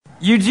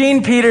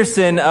Eugene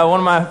Peterson,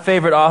 one of my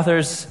favorite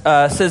authors,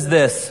 says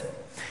this.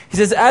 He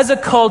says, as a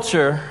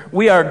culture,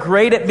 we are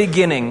great at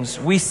beginnings.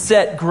 We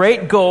set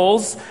great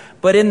goals,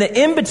 but in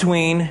the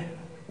in-between,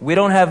 we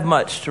don't have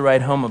much to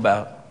write home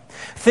about.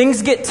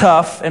 Things get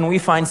tough, and we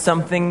find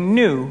something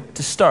new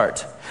to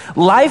start.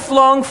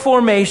 Lifelong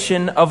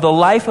formation of the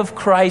life of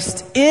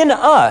Christ in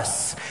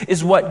us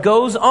is what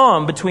goes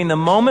on between the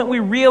moment we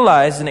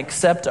realize and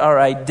accept our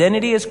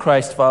identity as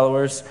Christ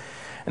followers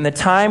and the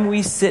time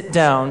we sit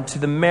down to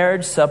the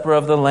marriage supper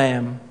of the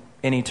Lamb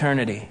in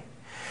eternity.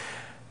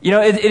 You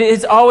know,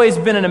 it's always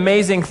been an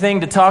amazing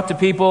thing to talk to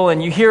people,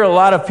 and you hear a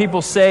lot of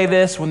people say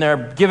this when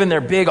they're given their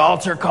big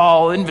altar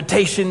call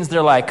invitations.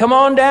 They're like, come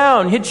on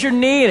down, hit your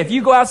knee, and if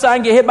you go outside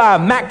and get hit by a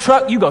Mack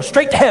truck, you go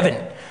straight to heaven.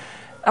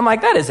 I'm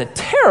like, that is a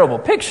terrible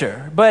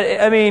picture.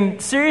 But, I mean,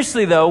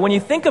 seriously, though, when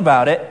you think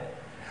about it,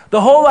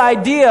 the whole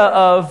idea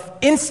of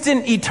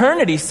instant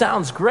eternity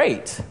sounds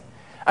great.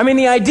 I mean,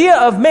 the idea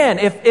of, man,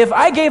 if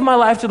I gave my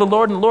life to the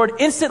Lord and the Lord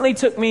instantly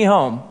took me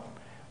home,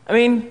 I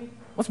mean,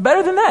 what's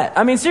better than that?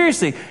 I mean,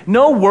 seriously,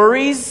 no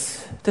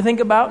worries to think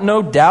about,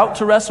 no doubt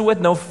to wrestle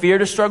with, no fear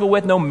to struggle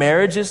with, no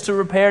marriages to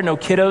repair, no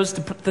kiddos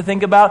to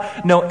think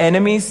about, no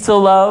enemies to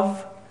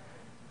love.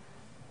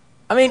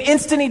 I mean,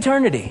 instant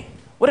eternity.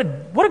 What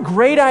a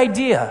great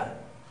idea.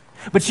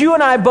 But you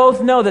and I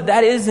both know that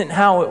that isn't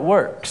how it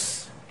works.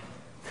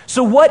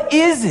 So what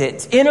is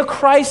it in a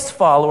Christ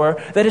follower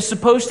that is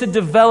supposed to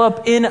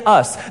develop in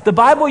us? The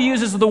Bible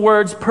uses the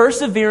words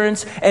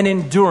perseverance and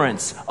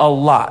endurance a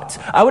lot.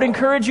 I would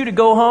encourage you to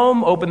go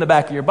home, open the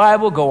back of your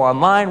Bible, go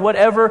online,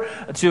 whatever,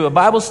 to a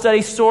Bible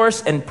study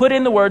source, and put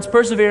in the words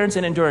perseverance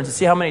and endurance and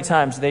see how many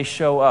times they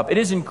show up. It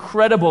is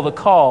incredible, the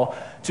call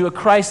to a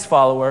Christ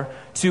follower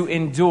to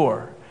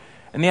endure.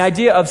 And the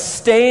idea of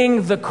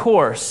staying the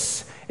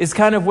course is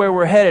kind of where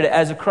we're headed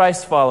as a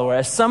Christ follower.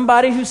 As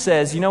somebody who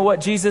says, you know what,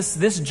 Jesus,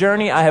 this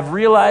journey I have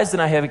realized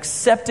and I have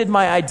accepted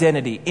my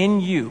identity in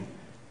you.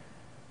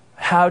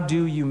 How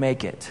do you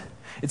make it?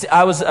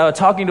 I was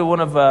talking to one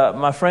of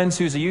my friends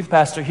who's a youth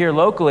pastor here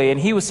locally, and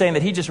he was saying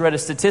that he just read a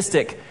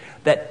statistic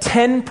that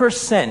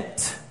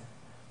 10%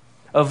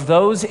 of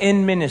those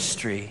in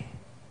ministry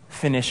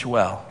finish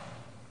well.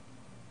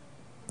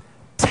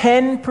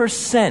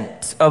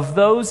 10% of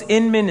those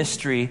in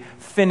ministry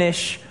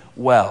finish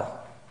well.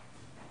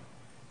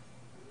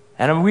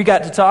 And we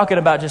got to talking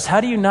about just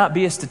how do you not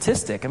be a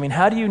statistic? I mean,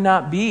 how do you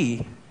not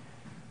be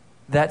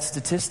that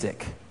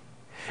statistic?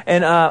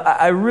 And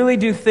I really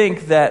do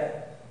think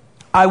that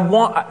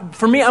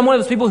for me, I'm one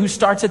of those people who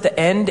starts at the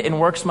end and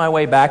works my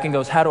way back and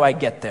goes, how do I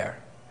get there?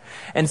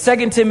 And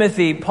 2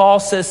 Timothy, Paul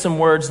says some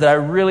words that I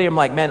really am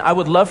like, man, I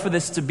would love for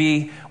this to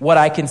be what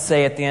I can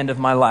say at the end of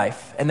my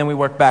life. And then we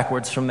work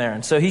backwards from there.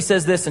 And so he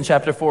says this in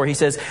chapter 4. He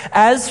says,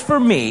 as for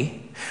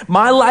me,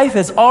 my life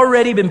has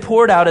already been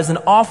poured out as an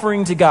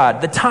offering to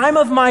God. The time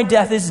of my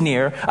death is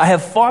near. I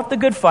have fought the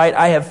good fight.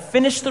 I have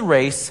finished the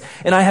race,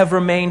 and I have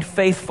remained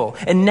faithful.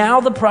 And now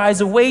the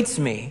prize awaits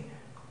me,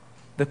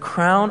 the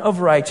crown of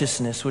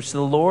righteousness, which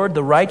the Lord,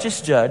 the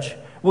righteous judge,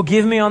 will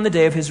give me on the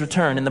day of his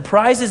return. And the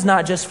prize is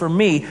not just for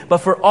me, but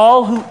for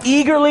all who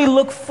eagerly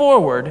look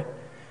forward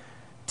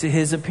to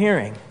his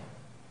appearing.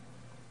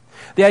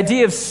 The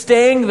idea of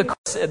staying the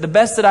course, the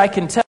best that I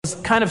can tell,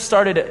 kind of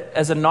started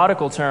as a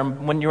nautical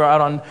term when you were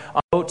out on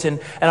a boat. And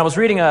I was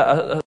reading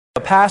a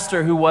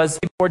pastor who was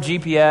before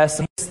GPS,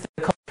 and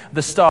he called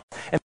the stars,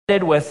 and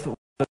headed with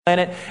the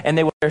planet, and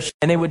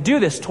they would do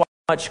this twice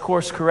much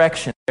course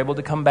correction. They were able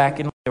to come back,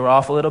 and they were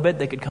off a little bit,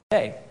 they could come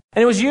back.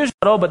 And it was usually,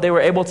 but they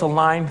were able to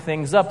line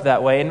things up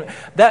that way. And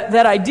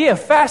that idea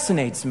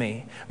fascinates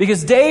me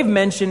because Dave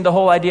mentioned the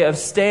whole idea of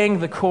staying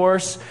the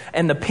course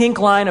and the pink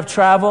line of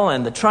travel,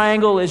 and the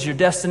triangle is your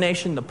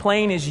destination, the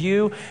plane is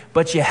you,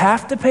 but you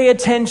have to pay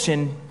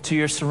attention to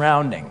your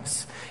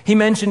surroundings. He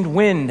mentioned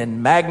wind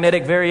and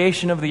magnetic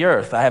variation of the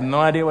earth. I have no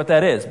idea what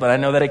that is, but I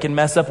know that it can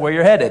mess up where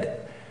you're headed.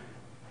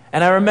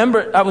 And I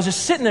remember I was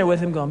just sitting there with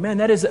him going, man,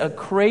 that is a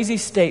crazy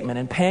statement,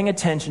 and paying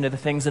attention to the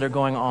things that are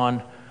going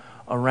on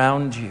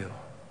around you.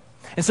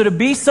 And so to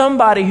be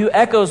somebody who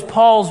echoes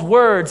Paul's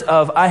words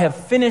of, I have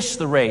finished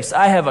the race,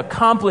 I have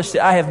accomplished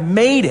it, I have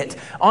made it,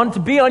 to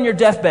be on your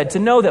deathbed, to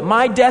know that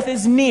my death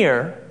is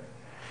near,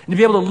 and to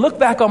be able to look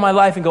back on my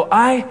life and go,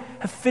 I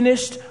have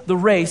finished the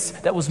race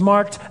that was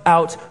marked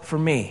out for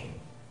me.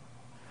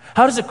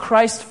 How does a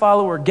Christ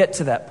follower get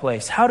to that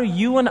place? How do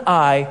you and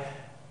I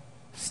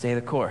stay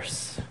the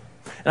course?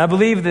 And I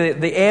believe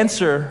the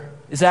answer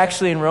is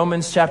actually in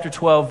Romans chapter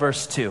 12,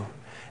 verse 2.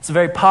 It's a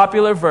very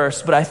popular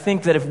verse, but I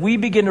think that if we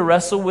begin to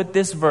wrestle with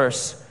this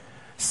verse,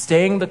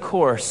 staying the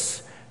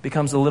course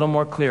becomes a little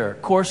more clearer.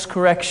 Course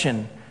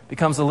correction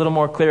becomes a little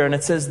more clear. And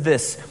it says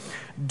this: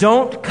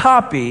 don't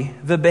copy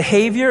the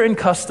behavior and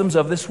customs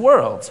of this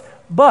world,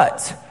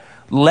 but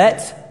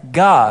let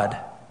God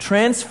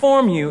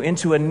transform you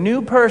into a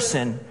new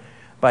person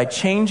by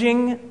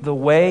changing the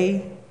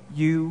way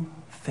you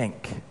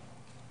think.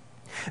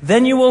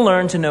 Then you will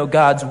learn to know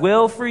God's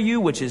will for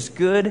you, which is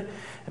good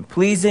and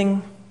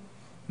pleasing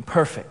and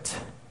perfect.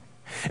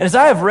 And as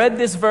I have read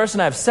this verse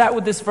and I've sat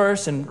with this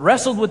verse and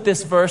wrestled with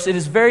this verse, it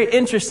is very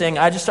interesting.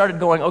 I just started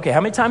going, okay,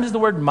 how many times is the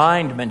word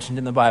mind mentioned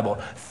in the Bible?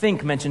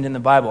 Think mentioned in the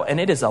Bible? And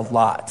it is a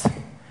lot.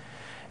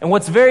 And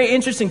what's very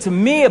interesting to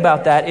me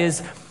about that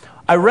is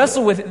I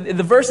wrestle with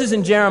the verses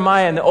in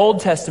Jeremiah in the Old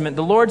Testament.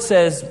 The Lord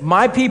says,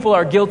 my people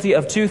are guilty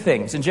of two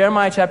things. In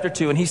Jeremiah chapter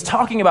 2, and he's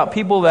talking about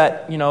people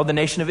that, the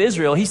nation of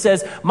Israel. He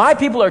says, my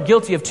people are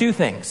guilty of two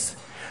things.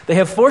 They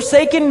have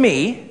forsaken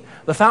me,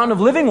 the fountain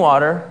of living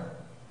water,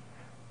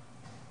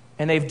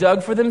 and they've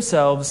dug for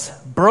themselves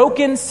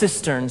broken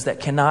cisterns that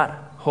cannot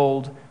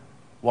hold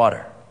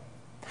water.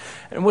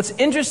 And what's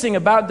interesting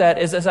about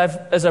that is as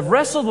I've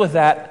wrestled with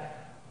that,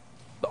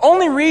 the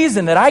only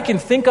reason that I can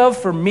think of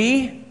for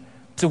me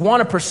to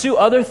want to pursue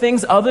other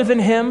things other than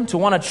Him, to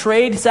want to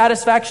trade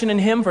satisfaction in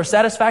Him for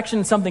satisfaction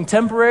in something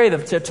temporary,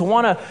 to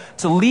want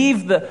to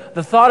leave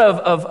the thought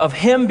of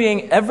Him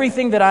being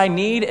everything that I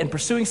need and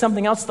pursuing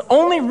something else, the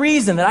only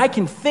reason that I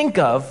can think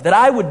of that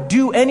I would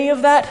do any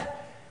of that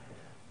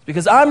is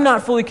because I'm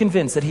not fully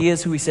convinced that He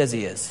is who He says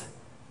He is.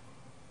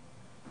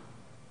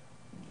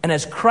 And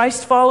as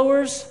Christ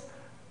followers,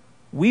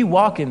 we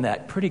walk in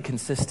that pretty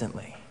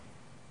consistently.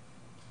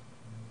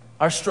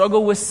 Our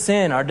struggle with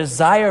sin, our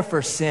desire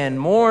for sin,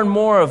 more and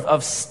more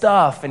of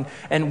stuff,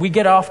 and we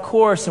get off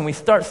course and we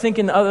start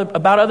thinking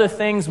about other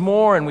things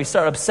more, and we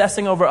start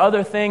obsessing over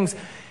other things,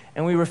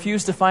 and we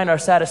refuse to find our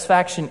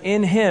satisfaction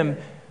in Him.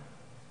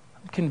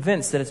 I'm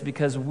convinced that it's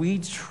because we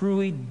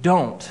truly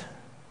don't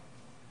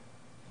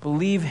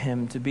believe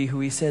Him to be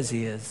who He says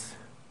He is.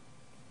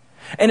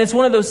 And it's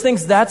one of those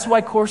things, that's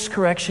why course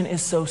correction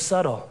is so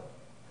subtle.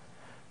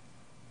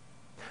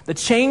 The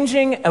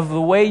changing of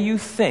the way you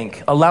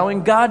think,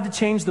 allowing God to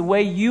change the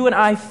way you and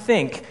I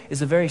think,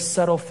 is a very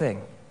subtle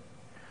thing.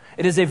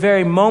 It is a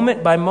very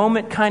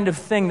moment-by-moment kind of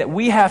thing that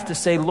we have to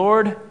say,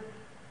 Lord,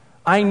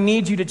 I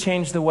need you to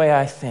change the way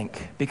I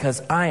think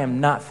because I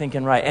am not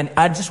thinking right. And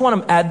I just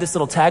want to add this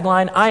little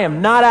tagline. I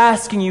am not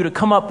asking you to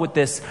come up with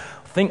this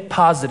think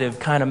positive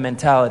kind of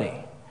mentality.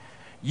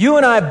 You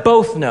and I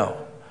both know.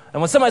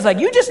 And when somebody's like,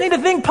 you just need to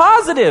think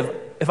positive.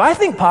 If I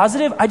think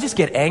positive, I just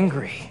get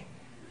angry.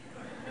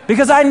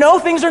 Because I know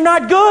things are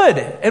not good.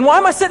 And why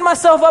am I setting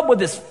myself up with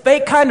this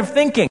fake kind of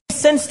thinking? It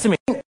makes sense to me.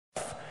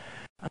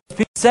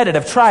 People said it,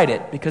 I've tried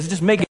it, because it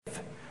just makes it.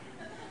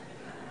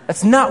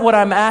 That's not what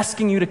I'm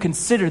asking you to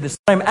consider this.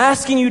 What I'm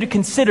asking you to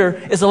consider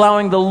is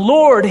allowing the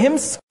Lord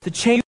Himself to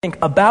change think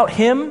about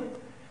Him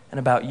and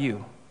about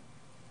you.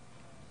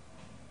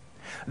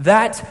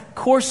 That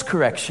course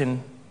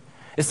correction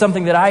is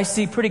something that I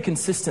see pretty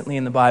consistently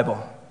in the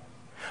Bible.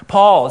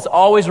 Paul is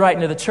always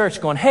writing to the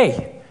church going,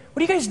 hey, what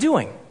are you guys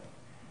doing?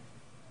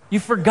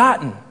 You've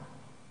forgotten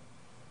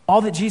all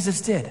that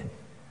Jesus did.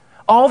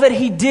 All that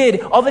He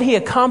did, all that He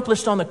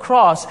accomplished on the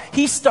cross.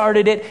 He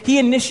started it, He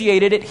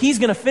initiated it, He's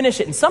going to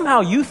finish it. And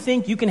somehow you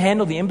think you can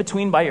handle the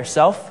in-between by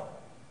yourself?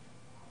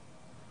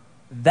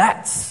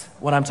 That's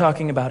what I'm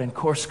talking about in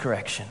course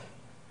correction.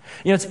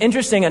 It's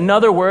interesting,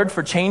 another word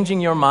for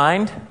changing your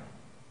mind,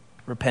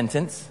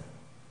 repentance.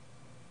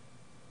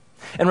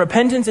 And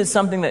repentance is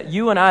something that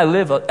you and I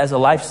live as a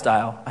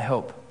lifestyle, I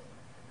hope.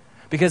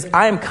 Because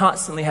I am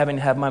constantly having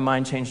to have my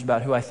mind changed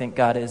about who I think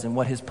God is and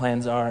what His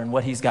plans are and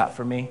what He's got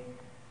for me.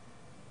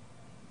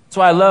 That's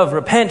why I love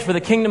repent, for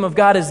the kingdom of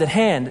God is at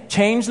hand.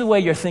 Change the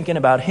way you're thinking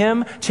about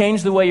Him.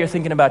 Change the way you're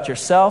thinking about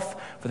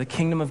yourself, for the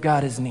kingdom of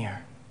God is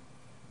near.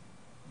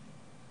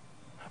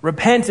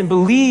 Repent and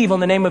believe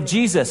on the name of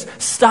Jesus.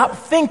 Stop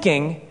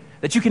thinking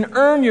that you can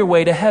earn your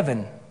way to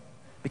heaven,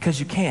 because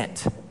you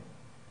can't.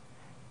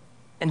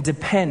 And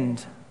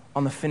depend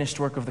on the finished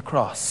work of the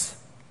cross.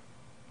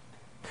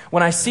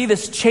 When I see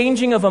this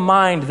changing of a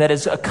mind that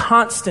is a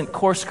constant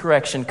course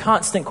correction,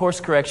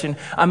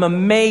 I'm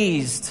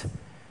amazed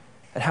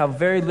at how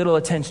very little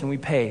attention we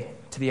pay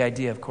to the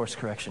idea of course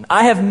correction.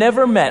 I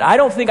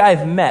don't think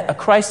I've met a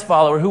Christ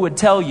follower who would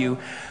tell you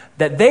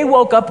that they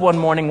woke up one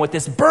morning with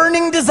this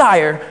burning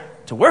desire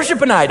to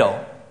worship an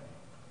idol.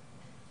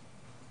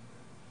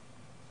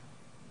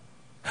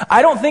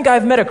 I don't think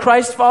I've met a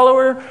Christ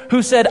follower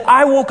who said,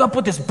 I woke up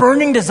with this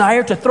burning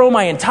desire to throw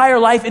my entire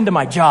life into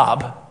my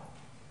job.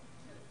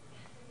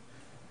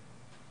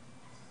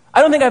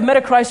 I don't think I've met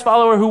a Christ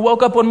follower who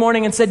woke up one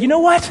morning and said, you know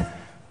what?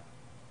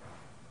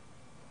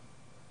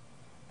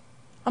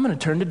 I'm going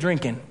to turn to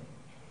drinking.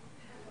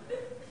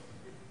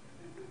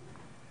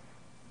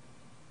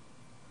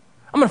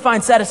 I'm going to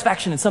find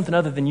satisfaction in something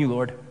other than you,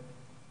 Lord.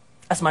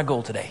 That's my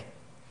goal today.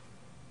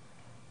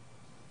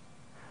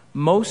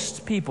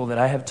 Most people that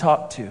I have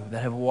talked to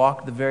that have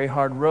walked the very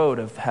hard road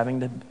of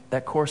having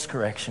that course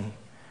correction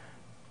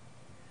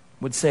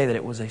would say that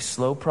it was a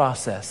slow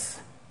process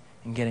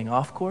in getting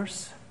off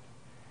course,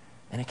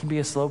 and it can be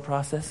a slow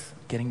process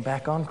getting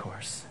back on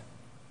course.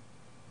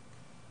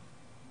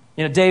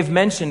 Dave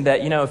mentioned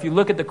that, if you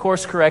look at the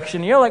course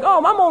correction, you're like,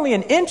 oh, I'm only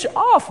an inch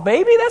off,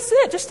 baby. That's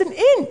it, just an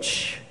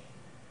inch.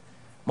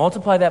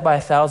 Multiply that by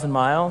 1,000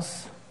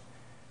 miles,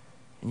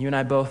 and you and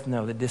I both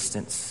know the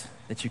distance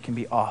that you can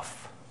be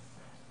off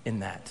in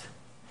that.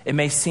 It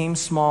may seem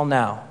small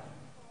now,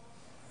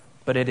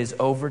 but it is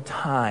over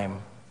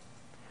time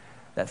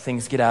that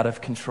things get out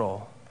of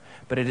control.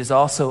 But it is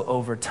also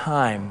over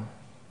time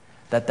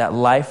that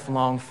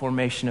lifelong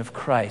formation of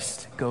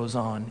Christ goes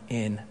on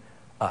in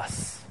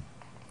us.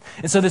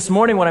 And so this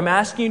morning, what I'm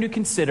asking you to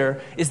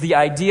consider is the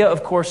idea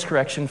of course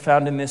correction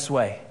found in this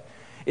way.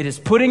 It is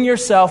putting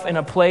yourself in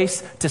a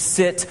place to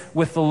sit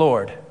with the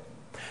Lord.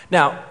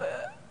 Now,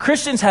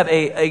 Christians have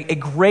a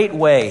great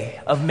way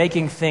of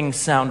making things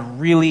sound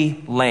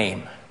really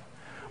lame.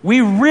 We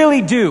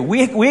really do.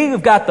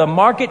 We've got the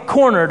market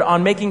cornered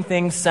on making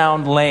things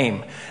sound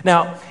lame.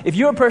 Now, if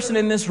you're a person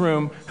in this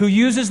room who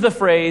uses the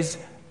phrase,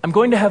 I'm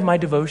going to have my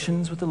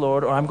devotions with the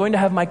Lord, or I'm going to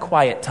have my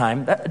quiet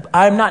time,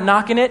 I'm not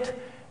knocking it.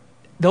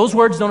 Those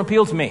words don't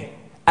appeal to me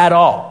at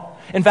all.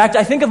 In fact,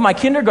 I think of my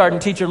kindergarten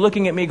teacher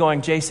looking at me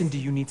going, Jason, do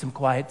you need some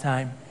quiet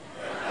time?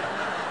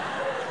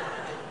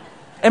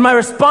 And my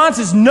response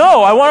is,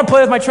 no, I want to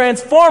play with my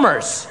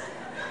Transformers.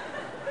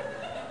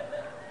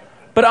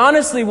 But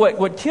honestly,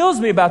 what kills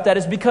me about that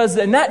is because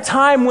in that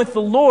time with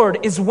the Lord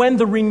is when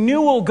the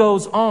renewal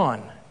goes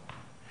on.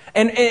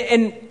 And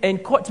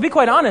to be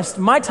quite honest,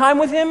 my time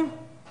with Him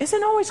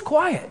isn't always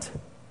quiet.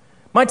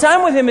 My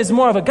time with Him is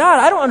more of a, God,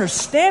 I don't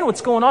understand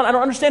what's going on. I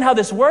don't understand how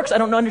this works. I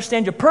don't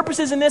understand your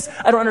purposes in this.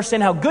 I don't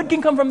understand how good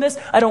can come from this.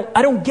 I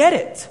don't get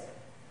it.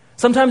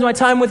 Sometimes my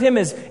time with Him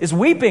is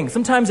weeping.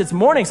 Sometimes it's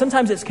mourning.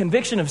 Sometimes it's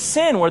conviction of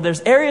sin, where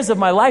there's areas of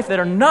my life that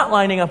are not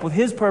lining up with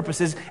His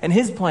purposes and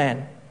His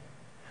plan.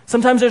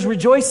 Sometimes there's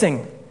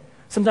rejoicing.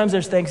 Sometimes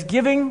there's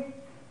thanksgiving.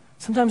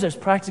 Sometimes there's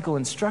practical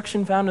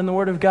instruction found in the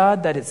Word of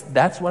God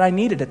that's what I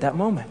needed at that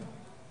moment.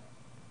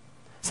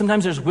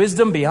 Sometimes there's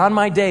wisdom beyond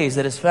my days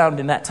that is found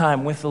in that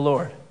time with the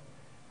Lord.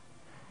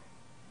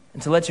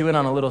 And to let you in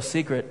on a little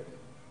secret,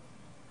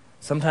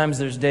 sometimes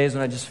there's days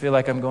when I just feel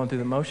like I'm going through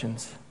the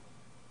motions.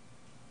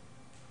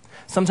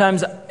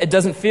 Sometimes it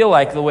doesn't feel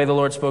like the way the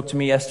Lord spoke to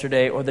me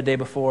yesterday or the day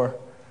before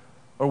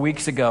or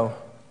weeks ago.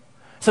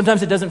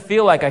 Sometimes it doesn't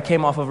feel like I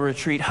came off of a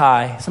retreat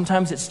high.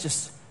 Sometimes it's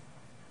just,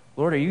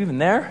 Lord, are you even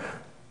there?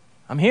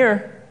 I'm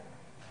here.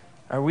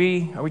 Are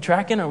we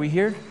tracking? Are we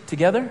here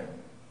together?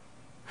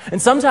 And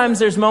sometimes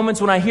there's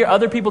moments when I hear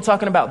other people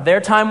talking about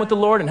their time with the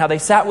Lord and how they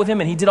sat with Him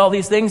and He did all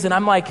these things, and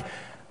I'm like,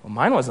 well,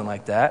 mine wasn't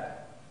like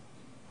that.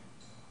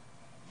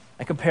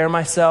 I compare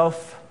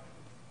myself.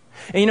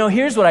 And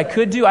here's what I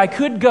could do. I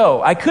could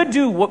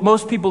do what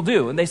most people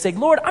do. And they say,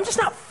 Lord, I'm just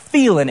not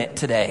feeling it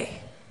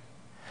today.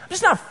 I'm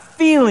just not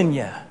feeling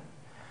you.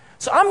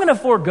 So I'm going to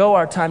forego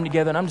our time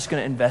together and I'm just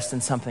going to invest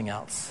in something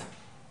else.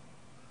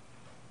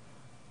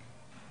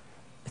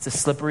 It's a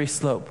slippery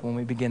slope when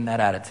we begin that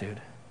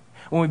attitude.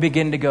 When we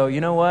begin to go, you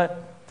know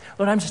what?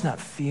 Lord, I'm just not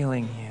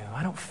feeling you.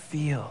 I don't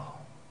feel.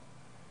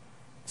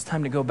 It's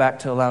time to go back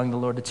to allowing the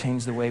Lord to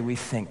change the way we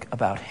think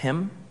about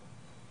Him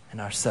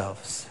and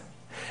ourselves.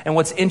 And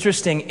what's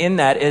interesting in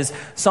that is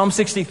Psalm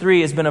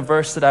 63 has been a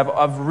verse that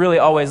I've really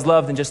always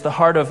loved, in just the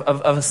heart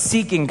of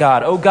seeking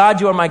God. Oh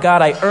God, you are my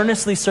God. I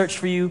earnestly search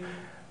for you.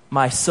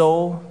 My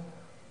soul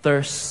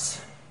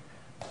thirsts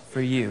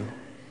for you.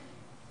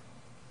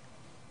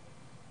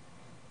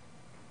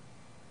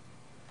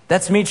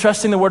 That's me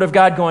trusting the Word of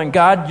God, going,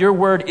 God, your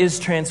Word is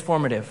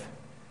transformative.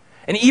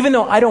 And even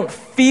though I don't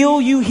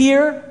feel you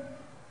here,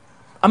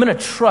 I'm going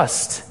to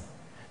trust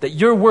that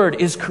your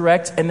Word is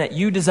correct and that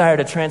you desire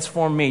to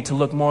transform me to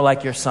look more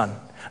like your Son.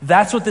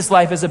 That's what this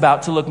life is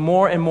about, to look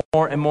more and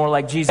more and more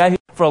like Jesus.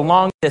 For a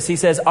long time, he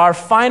says, our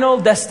final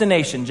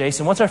destination,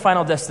 Jason, what's our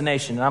final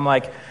destination? And I'm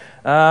like,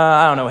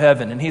 I don't know,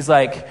 heaven. And he's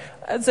like,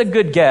 that's a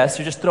good guess.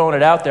 You're just throwing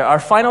it out there. Our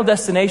final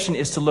destination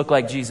is to look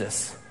like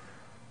Jesus.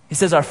 He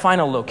says our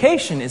final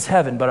location is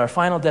heaven, but our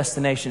final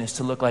destination is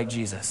to look like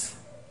Jesus.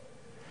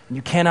 And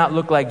you cannot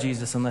look like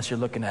Jesus unless you're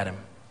looking at Him.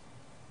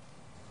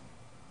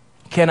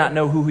 You cannot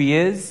know who He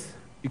is.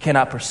 You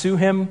cannot pursue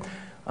Him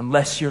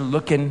unless you're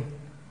looking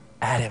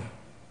at Him.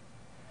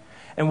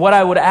 And what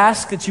I would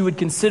ask that you would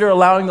consider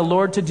allowing the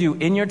Lord to do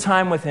in your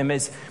time with Him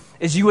is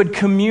you would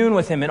commune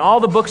with Him. In all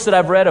the books that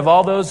I've read of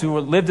all those who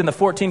lived in the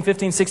 14,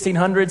 15,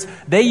 1600s,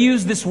 they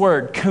use this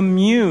word,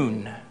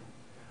 commune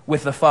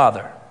with the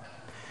Father.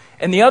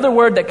 And the other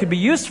word that could be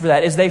used for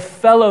that is they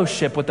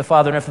fellowship with the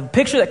Father. And if the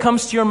picture that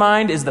comes to your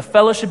mind is the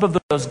fellowship of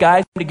those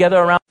guys together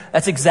around,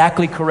 that's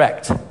exactly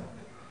correct.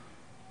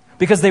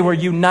 Because they were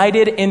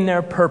united in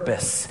their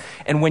purpose.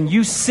 And when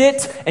you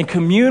sit and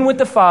commune with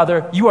the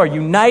Father, you are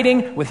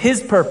uniting with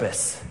His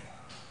purpose.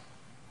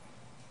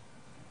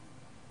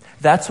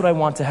 That's what I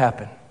want to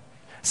happen.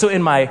 So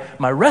in my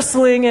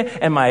wrestling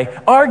and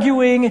my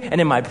arguing and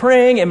in my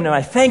praying and in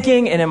my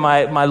thanking and in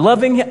my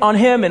loving on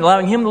Him and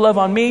allowing Him to love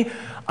on me,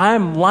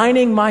 I'm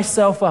lining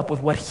myself up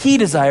with what He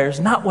desires,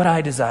 not what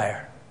I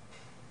desire.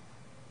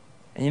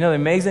 And the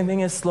amazing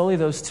thing is, slowly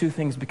those two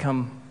things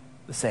become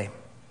the same.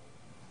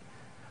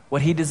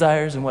 What He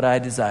desires and what I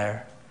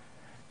desire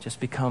just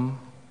become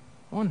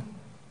one.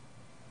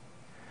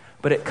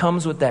 But it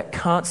comes with that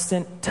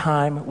constant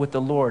time with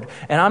the Lord.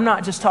 And I'm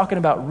not just talking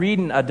about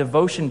reading a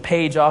devotion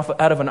page out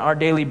of an Our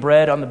Daily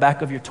Bread on the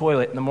back of your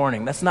toilet in the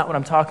morning. That's not what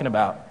I'm talking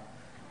about.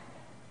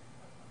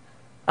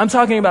 I'm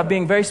talking about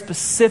being very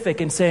specific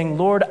and saying,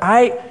 Lord,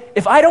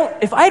 if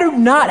I do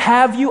not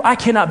have you, I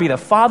cannot be the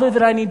father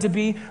that I need to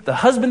be, the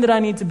husband that I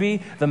need to be,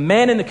 the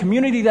man in the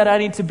community that I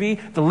need to be,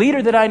 the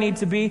leader that I need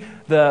to be,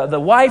 the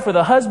wife or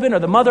the husband or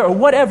the mother or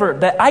whatever,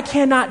 that I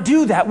cannot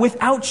do that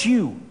without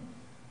you.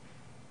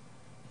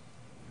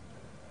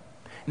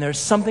 And there's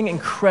something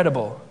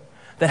incredible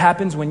that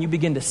happens when you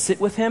begin to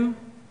sit with him,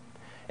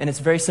 and it's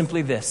very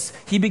simply this.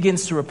 He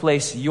begins to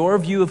replace your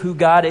view of who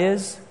God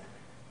is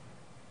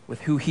with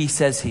who he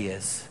says he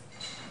is.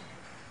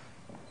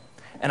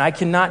 And I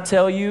cannot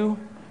tell you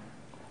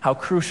how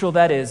crucial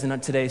that is in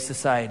today's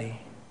society.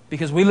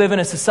 Because we live in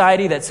a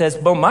society that says,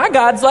 well, my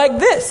God's like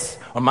this,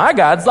 or my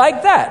God's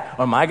like that,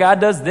 or my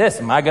God does this,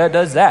 and my God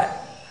does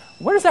that.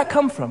 Where does that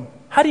come from?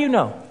 How do you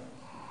know?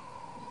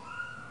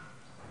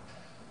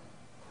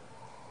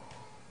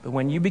 But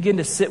when you begin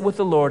to sit with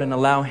the Lord and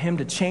allow him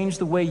to change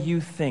the way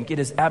you think, it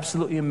is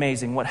absolutely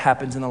amazing what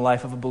happens in the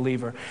life of a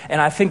believer.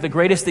 And I think the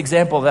greatest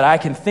example that I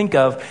can think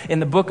of in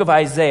the book of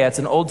Isaiah, it's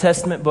an Old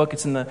Testament book,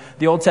 it's in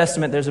the Old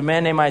Testament. There's a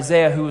man named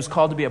Isaiah who was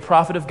called to be a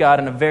prophet of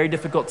God in a very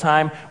difficult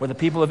time where the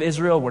people of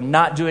Israel were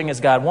not doing as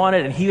God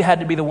wanted, and he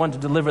had to be the one to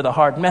deliver the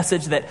hard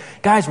message that,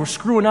 guys, we're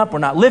screwing up, we're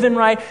not living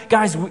right.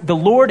 Guys, the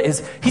Lord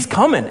he's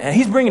coming, and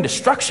he's bringing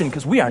destruction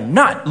because we are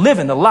not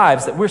living the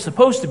lives that we're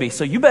supposed to be.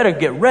 So you better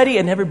get ready,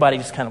 and everybody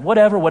just kind of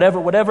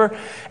whatever.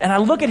 And I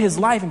look at his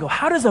life and go,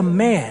 how does a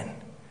man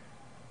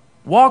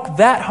walk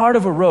that hard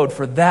of a road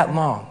for that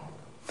long?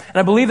 And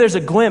I believe there's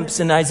a glimpse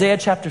in Isaiah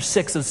chapter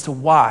 6 as to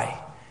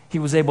why he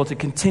was able to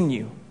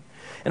continue.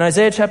 In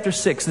Isaiah chapter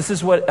 6, this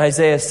is what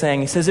Isaiah is saying.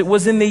 He says, "It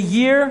was in the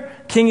year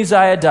King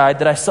Uzziah died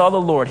that I saw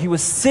the Lord. He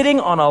was sitting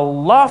on a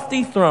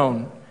lofty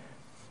throne.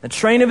 The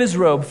train of his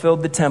robe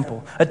filled the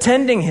temple.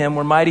 Attending him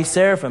were mighty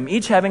seraphim,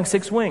 each having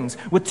 6 wings.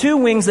 With 2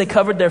 wings they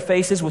covered their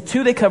faces, with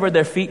 2 they covered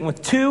their feet, and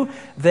with 2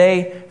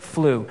 they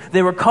flew.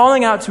 They were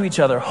calling out to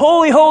each other,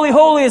 'Holy, holy,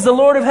 holy is the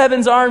Lord of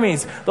heaven's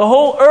armies. The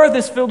whole earth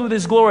is filled with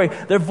his glory.'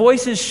 Their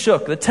voices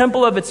shook, the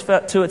temple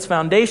to its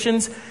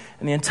foundations,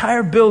 and the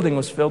entire building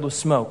was filled with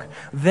smoke.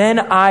 Then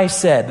I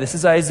said," this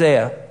is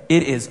Isaiah,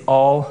 "it is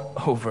all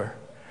over.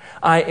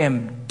 I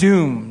am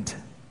doomed.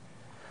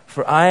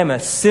 For I am a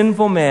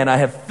sinful man. I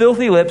have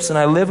filthy lips, and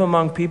I live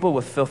among people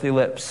with filthy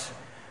lips.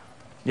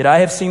 Yet I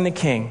have seen the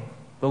King,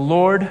 the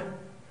Lord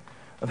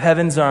of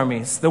heaven's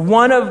armies." Then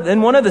one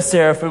of the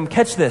seraphim,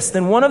 catch this,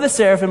 then one of the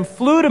seraphim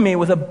flew to me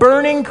with a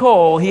burning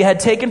coal he had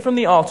taken from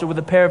the altar with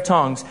a pair of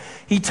tongs.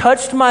 He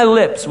touched my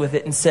lips with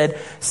it and said,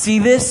 "See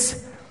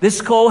this? This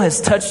coal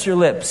has touched your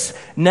lips.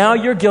 Now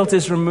your guilt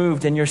is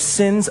removed and your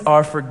sins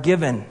are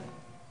forgiven."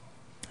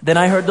 Then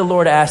I heard the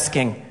Lord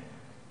asking,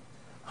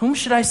 "Whom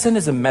should I send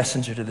as a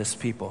messenger to this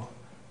people?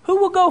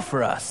 Who will go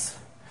for us?"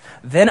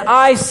 Then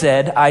I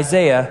said,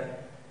 Isaiah,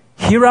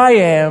 "Here I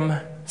am,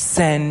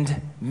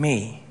 send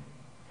me."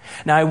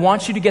 Now I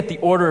want you to get the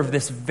order of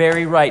this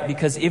very right,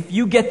 because if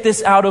you get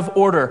this out of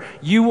order,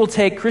 you will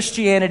take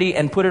Christianity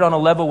and put it on a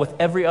level with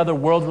every other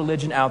world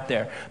religion out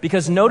there.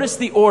 Because notice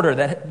the order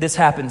that this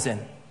happens in.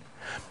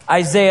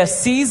 Isaiah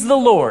sees the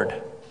Lord.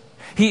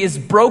 He is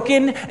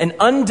broken and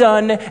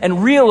undone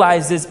and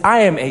realizes,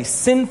 I am a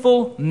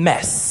sinful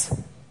mess.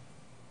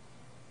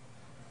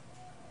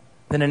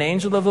 Then an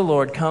angel of the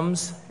Lord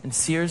comes and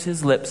sears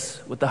his lips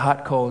with the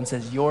hot coal and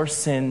says, "Your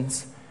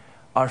sins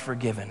are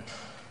forgiven."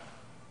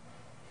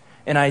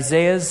 And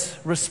Isaiah's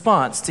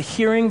response to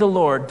hearing the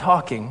Lord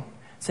talking,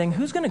 saying,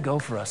 "Who's going to go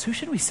for us? Who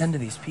should we send to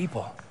these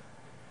people?"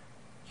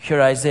 You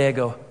hear Isaiah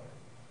go,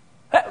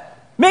 "Hey,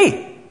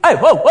 me! Hey,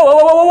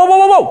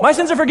 whoa. My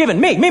sins are forgiven.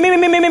 Me.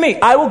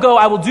 I will go.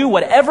 I will do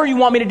whatever you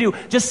want me to do.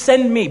 Just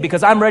send me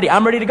because I'm ready.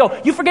 I'm ready to go.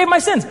 You forgave my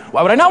sins.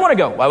 Why would I not want to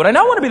go? Why would I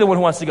not want to be the one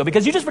who wants to go?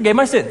 Because you just forgave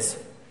my sins."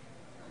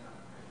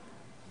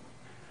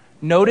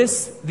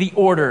 Notice the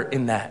order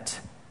in that.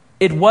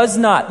 It was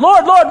not,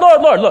 Lord,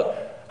 look,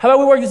 how about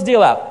we work this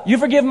deal out? You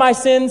forgive my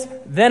sins,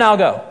 then I'll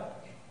go.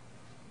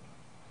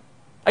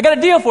 I got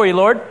a deal for you,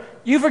 Lord.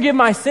 You forgive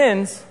my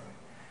sins,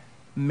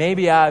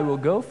 maybe I will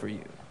go for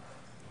you.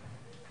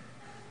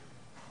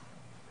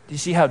 Do you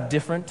see how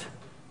different?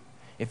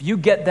 If you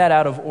get that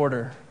out of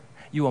order,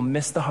 you will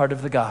miss the heart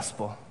of the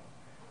gospel,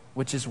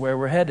 which is where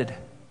we're headed.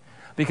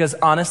 Because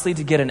honestly,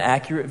 to get an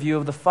accurate view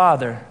of the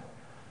Father,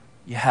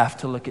 you have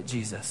to look at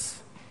Jesus.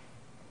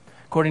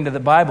 According to the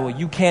Bible,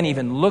 you can't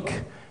even look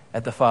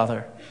at the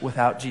Father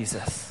without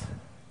Jesus,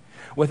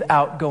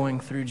 without going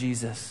through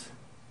Jesus.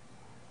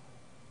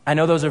 I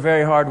know those are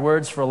very hard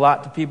words for a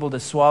lot of people to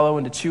swallow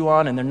and to chew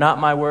on, and they're not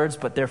my words,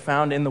 but they're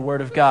found in the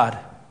Word of God.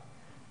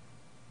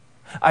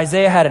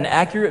 Isaiah had an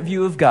accurate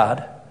view of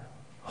God,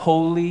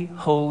 holy,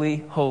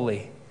 holy,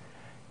 holy.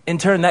 In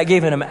turn, that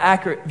gave him an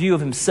accurate view of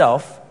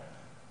himself,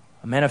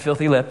 a man of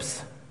filthy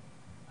lips,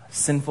 a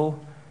sinful,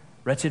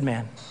 wretched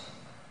man.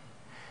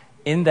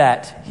 In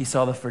that, he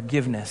saw the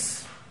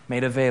forgiveness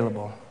made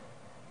available.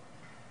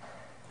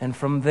 And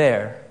from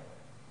there,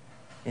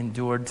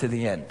 endured to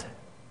the end.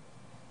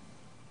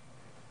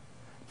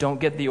 Don't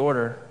get the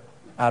order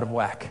out of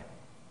whack.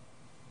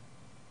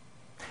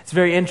 It's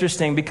very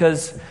interesting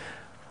because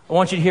I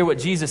want you to hear what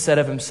Jesus said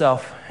of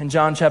himself in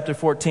John chapter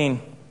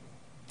 14.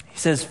 He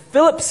says,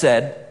 Philip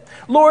said,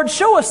 Lord,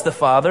 show us the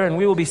Father, and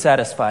we will be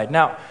satisfied.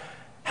 Now,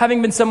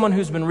 having been someone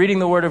who's been reading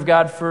the Word of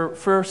God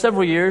for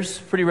several years,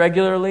 pretty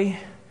regularly,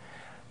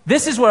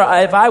 this is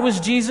where if I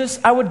was Jesus,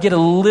 I would get a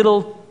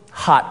little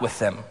hot with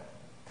them.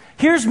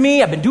 Here's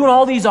me, I've been doing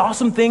all these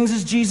awesome things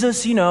as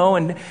Jesus,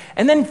 and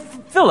then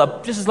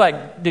Philip just is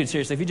like, dude,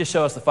 seriously, if you just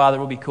show us the Father,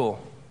 we'll be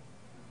cool.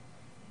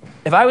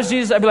 If I was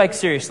Jesus, I'd be like,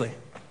 seriously,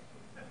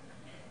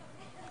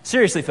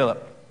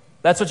 Philip,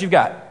 that's what you've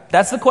got.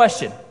 That's the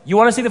question. You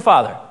want to see the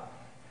Father.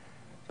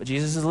 But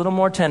Jesus is a little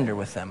more tender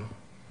with them.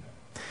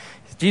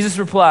 Jesus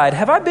replied,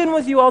 have I been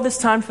with you all this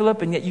time,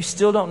 Philip, and yet you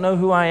still don't know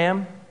who I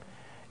am?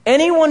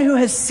 Anyone who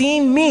has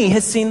seen me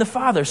has seen the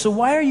Father. So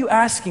why are you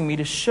asking me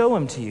to show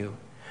him to you?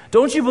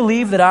 Don't you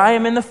believe that I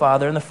am in the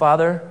Father and the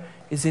Father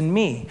is in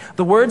me?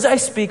 The words I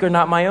speak are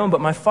not my own,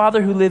 but my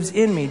Father who lives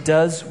in me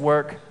does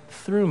work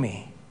through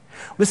me.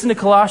 Listen to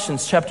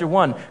Colossians chapter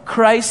 1.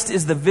 Christ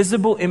is the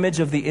visible image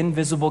of the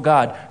invisible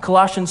God.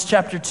 Colossians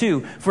chapter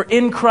 2. For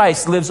in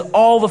Christ lives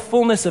all the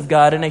fullness of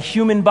God in a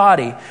human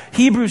body.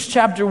 Hebrews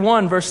chapter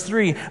 1 verse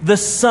 3. The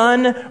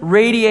Son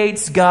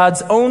radiates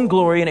God's own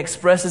glory and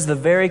expresses the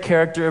very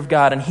character of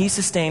God, and he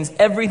sustains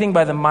everything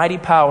by the mighty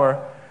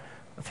power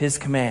of his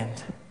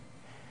command.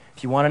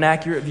 If you want an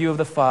accurate view of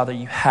the Father,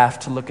 you have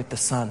to look at the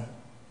Son.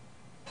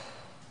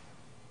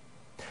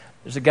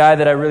 There's a guy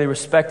that I really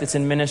respect that's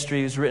in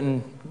ministry who's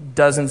written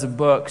dozens of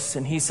books,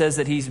 and he says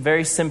that he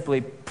very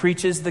simply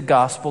preaches the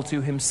gospel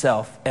to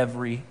himself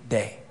every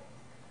day.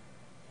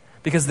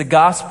 Because the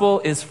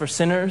gospel is for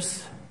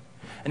sinners,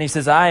 and he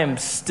says, I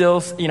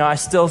still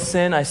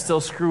sin, I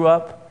still screw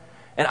up,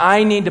 and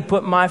I need to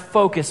put my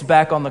focus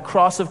back on the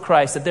cross of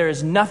Christ, that there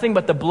is nothing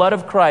but the blood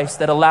of Christ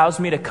that allows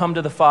me to come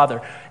to the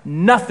Father.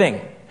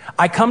 Nothing.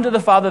 I come to the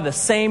Father the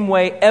same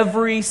way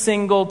every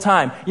single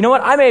time. You know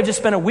what? I may have just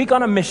spent a week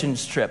on a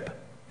missions trip.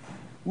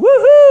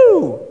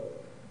 Woohoo!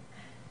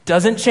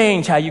 Doesn't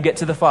change how you get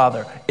to the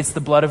Father. It's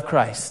the blood of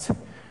Christ.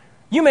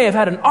 You may have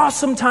had an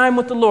awesome time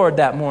with the Lord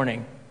that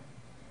morning.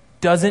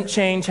 Doesn't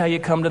change how you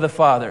come to the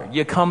Father.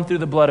 You come through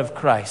the blood of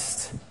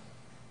Christ.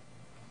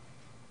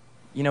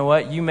 You know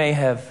what? You may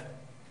have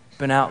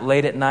been out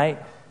late at night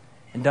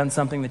and done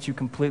something that you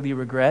completely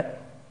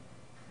regret.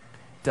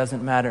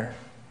 Doesn't matter.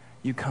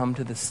 You come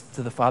to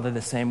the Father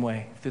the same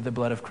way, through the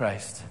blood of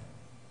Christ.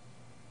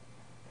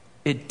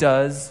 It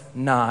does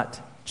not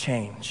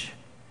change.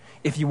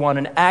 If you want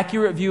an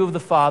accurate view of the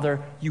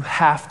Father, you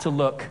have to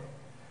look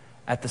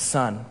at the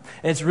Son.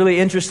 And it's really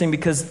interesting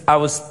because I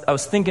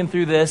was thinking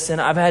through this,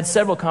 and I've had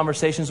several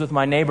conversations with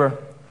my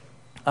neighbor.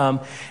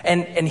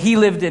 And he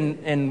lived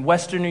in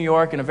Western New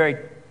York in a very,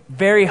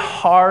 very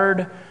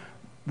hard,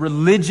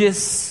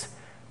 religious,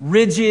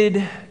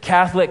 rigid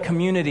Catholic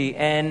community.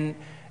 And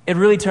it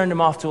really turned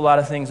him off to a lot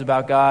of things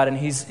about God, and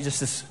he's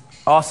just this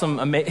awesome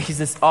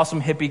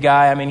hippie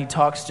guy. I mean, he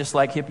talks just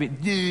like hippie.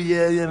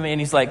 I mean,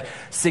 he's like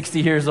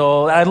 60 years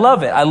old. And I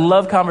love it. I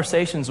love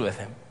conversations with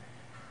him.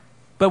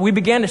 But we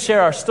began to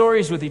share our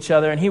stories with each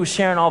other, and he was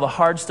sharing all the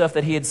hard stuff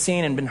that he had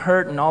seen and been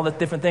hurt and all the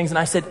different things. And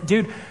I said,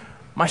 dude,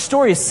 my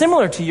story is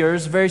similar to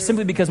yours very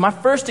simply because my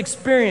first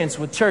experience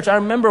with church, I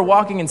remember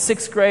walking in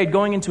 6th grade,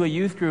 going into a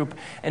youth group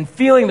and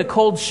feeling the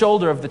cold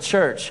shoulder of the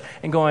church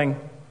and going,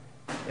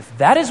 if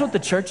that is what the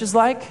church is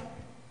like,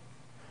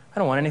 I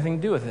don't want anything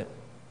to do with it.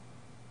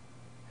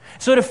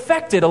 So it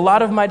affected a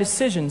lot of my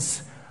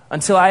decisions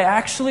until I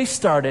actually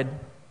started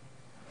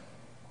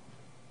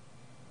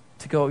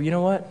to go, you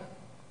know what?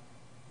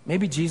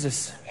 Maybe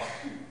Jesus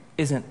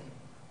isn't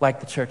like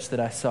the church that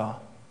I saw.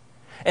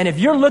 And if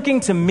you're looking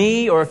to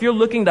me, or if you're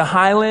looking to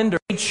Highland or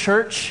a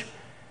church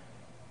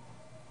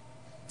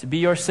to be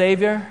your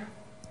Savior,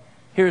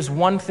 here's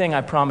one thing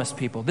I promise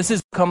people. This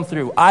is come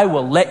through. I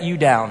will let you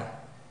down.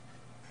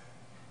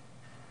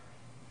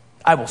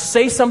 I will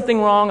say something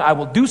wrong. I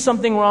will do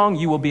something wrong.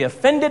 You will be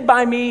offended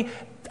by me.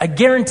 I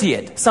guarantee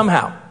it,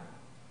 somehow.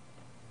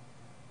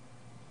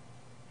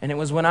 And it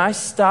was when I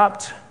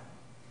stopped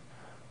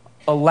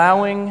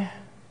allowing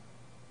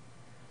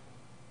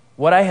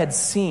what I had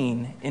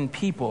seen in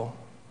people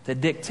to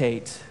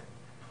dictate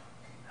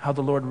how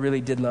the Lord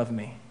really did love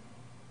me.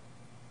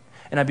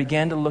 And I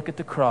began to look at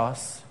the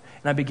cross,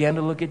 and I began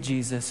to look at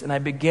Jesus, and I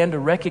began to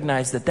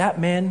recognize that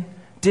that man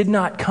did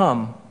not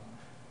come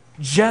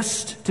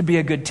just to be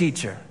a good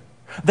teacher.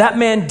 That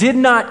man did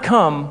not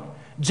come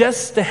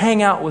just to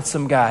hang out with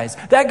some guys.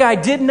 That guy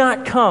did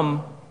not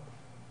come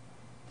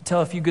to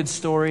tell a few good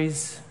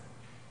stories,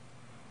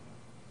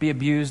 be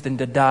abused, and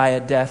to die a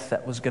death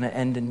that was going to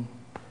end in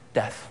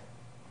death.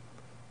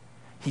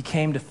 He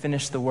came to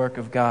finish the work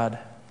of God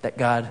that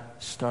God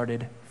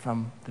started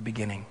from the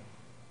beginning.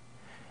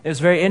 It was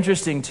very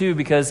interesting, too,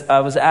 because I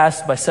was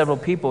asked by several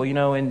people,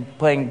 in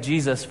playing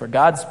Jesus for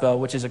Godspell,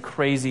 which is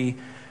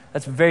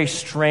that's a very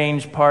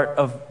strange part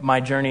of my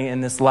journey in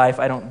this life.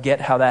 I don't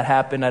get how that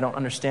happened. I don't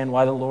understand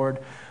why the Lord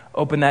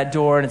opened that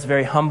door, and it's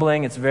very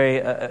humbling. It's very,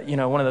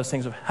 one of those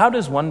things of, how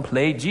does one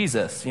play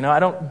Jesus? I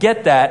don't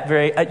get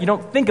that you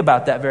don't think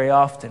about that very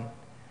often.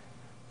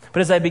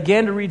 But as I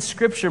began to read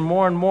Scripture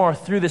more and more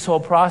through this whole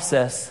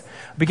process,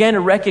 I began to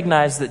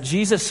recognize that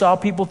Jesus saw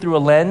people through a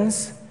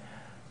lens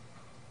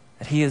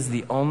that he is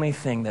the only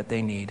thing that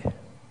they need.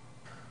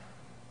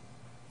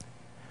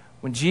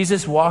 When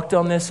Jesus walked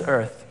on this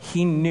earth,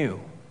 he knew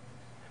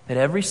that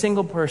every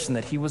single person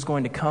that he was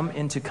going to come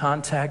into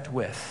contact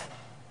with,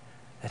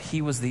 that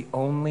he was the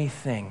only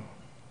thing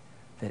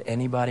that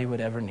anybody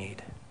would ever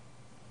need.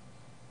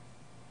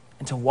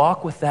 And to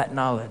walk with that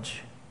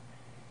knowledge,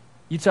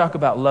 you talk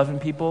about loving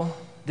people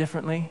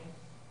differently.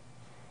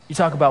 You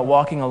talk about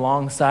walking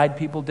alongside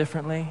people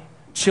differently.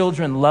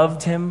 Children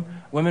loved him.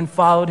 Women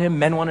followed him.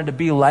 Men wanted to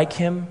be like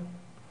him.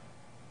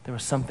 There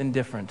was something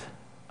different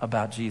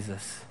about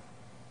Jesus.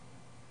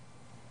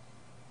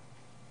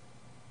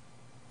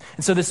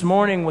 And so this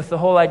morning, with the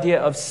whole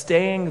idea of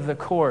staying the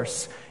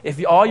course,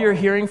 if all you're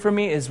hearing from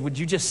me is, would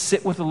you just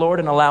sit with the Lord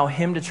and allow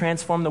him to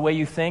transform the way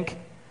you think?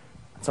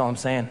 That's all I'm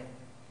saying.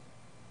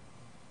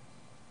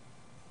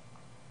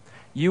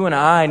 You and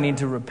I need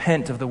to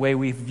repent of the way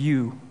we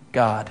view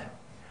God.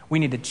 We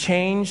need to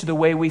change the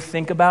way we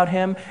think about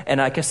him. And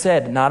like I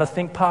said, not to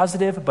think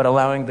positive, but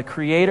allowing the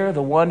Creator,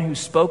 the one who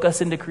spoke us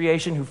into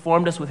creation, who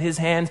formed us with his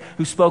hands,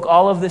 who spoke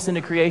all of this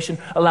into creation,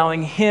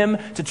 allowing him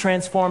to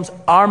transform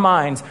our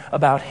minds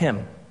about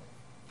him.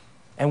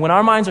 And when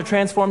our minds are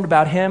transformed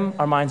about him,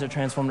 our minds are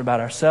transformed about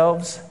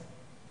ourselves.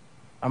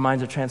 Our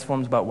minds are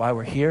transformed about why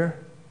we're here.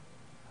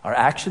 Our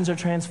actions are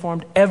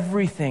transformed.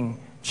 Everything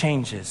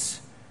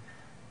changes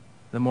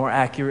the more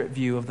accurate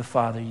view of the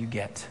Father you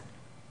get.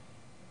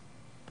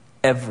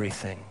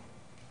 Everything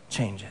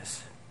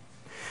changes.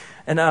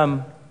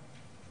 And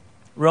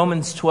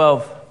Romans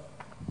 12,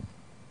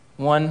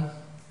 one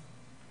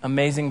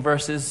amazing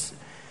verses.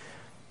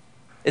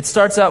 It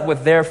starts out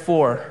with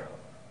therefore.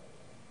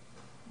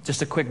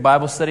 Just a quick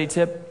Bible study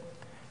tip.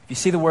 If you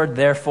see the word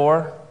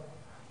therefore,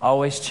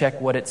 always check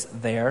what it's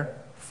there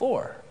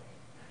for.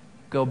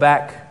 Go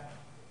back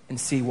and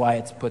see why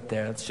it's put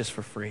there. It's just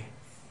for free.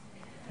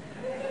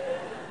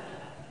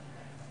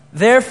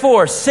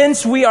 Therefore,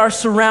 since we are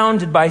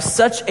surrounded by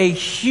such a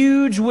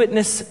huge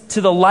witness to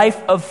the life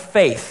of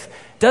faith,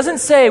 doesn't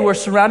say we're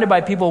surrounded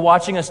by people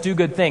watching us do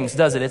good things,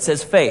 does it? It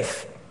says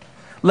faith.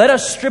 Let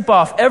us strip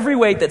off every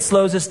weight that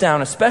slows us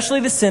down, especially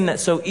the sin that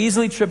so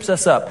easily trips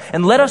us up,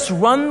 and let us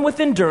run with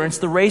endurance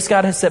the race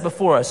God has set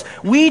before us.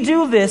 We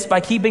do this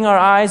by keeping our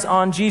eyes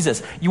on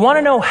Jesus. You want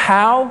to know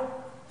how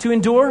to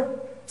endure?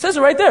 It says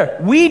it right there.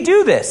 We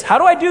do this. How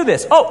do I do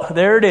this? Oh,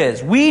 there it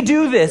is. We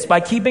do this by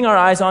keeping our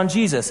eyes on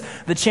Jesus,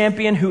 the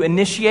champion who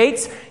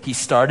initiates, he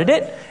started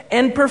it,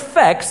 and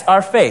perfects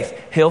our faith.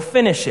 He'll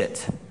finish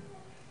it.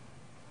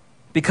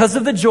 Because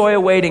of the joy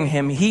awaiting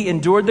him, he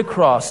endured the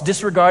cross,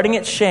 disregarding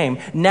its shame.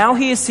 Now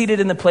he is seated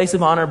in the place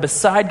of honor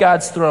beside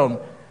God's throne.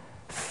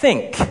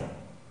 Think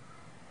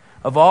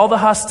of all the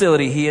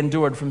hostility he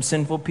endured from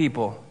sinful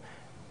people.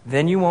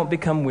 Then you won't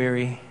become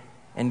weary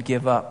and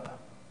give up.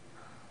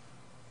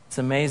 It's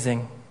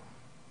amazing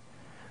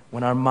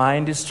when our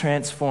mind is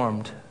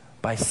transformed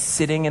by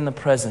sitting in the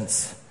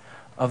presence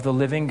of the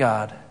living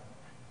God,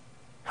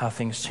 how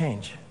things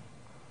change.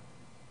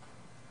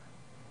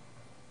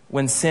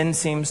 When sin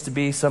seems to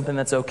be something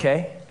that's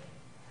okay,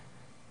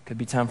 it could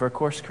be time for a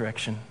course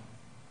correction.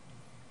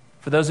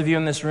 For those of you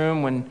in this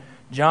room, when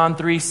John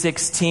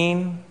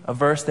 3:16, a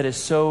verse that is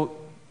so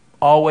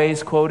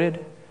always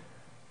quoted,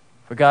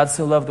 for God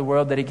so loved the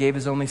world that he gave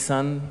his only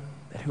son,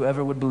 that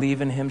whoever would believe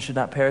in him should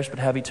not perish but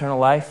have eternal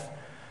life.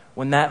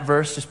 When that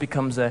verse just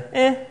becomes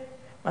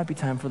might be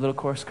time for a little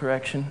course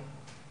correction.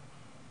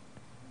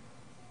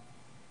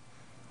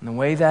 And the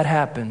way that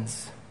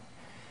happens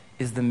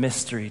is the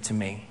mystery to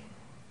me.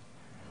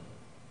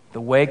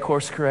 The way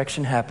course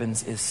correction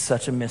happens is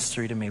such a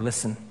mystery to me.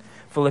 Listen,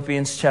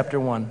 Philippians chapter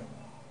 1.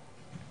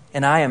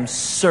 And I am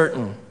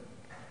certain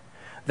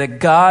that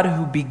God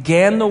who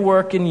began the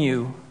work in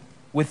you,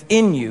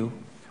 within you,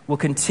 will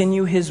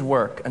continue his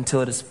work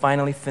until it is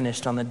finally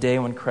finished on the day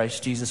when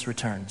Christ Jesus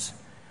returns.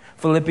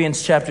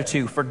 Philippians chapter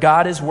 2. For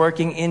God is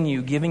working in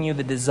you, giving you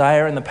the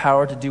desire and the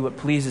power to do what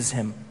pleases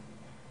him.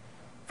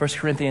 1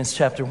 Corinthians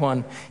chapter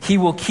 1. He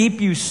will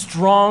keep you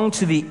strong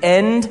to the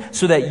end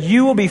so that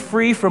you will be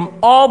free from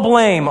all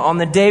blame on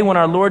the day when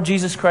our Lord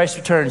Jesus Christ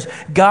returns.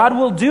 God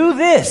will do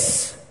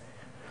this,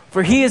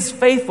 for he is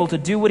faithful to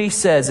do what he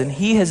says, and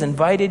he has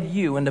invited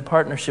you into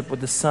partnership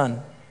with the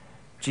Son,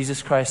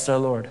 Jesus Christ our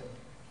Lord.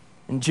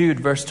 And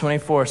Jude verse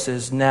 24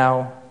 says,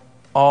 now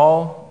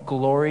all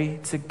glory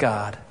to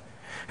God,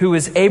 who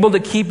is able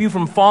to keep you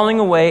from falling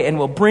away and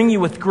will bring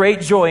you with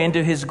great joy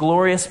into his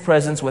glorious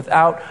presence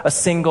without a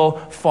single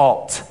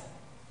fault.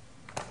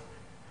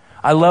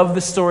 I love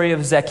the story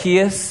of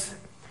Zacchaeus.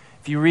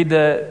 If you read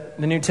the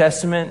New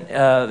Testament,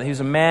 he was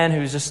a man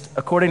who's just,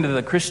 according to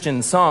the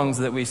Christian songs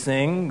that we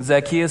sing,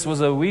 Zacchaeus was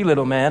a wee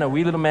little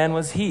man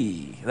was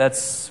he.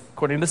 That's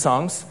according to the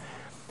songs.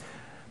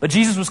 But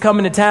Jesus was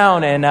coming to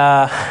town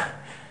and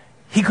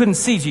he couldn't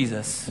see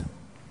Jesus.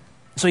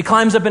 So he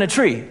climbs up in a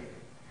tree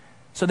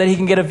so that he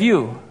can get a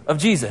view of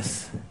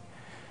Jesus.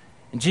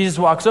 And Jesus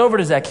walks over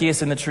to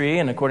Zacchaeus in the tree,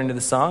 and according to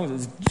the song,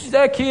 says,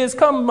 Zacchaeus,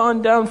 come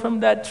on down from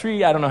that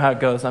tree. I don't know how it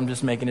goes. I'm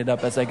just making it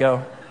up as I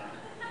go.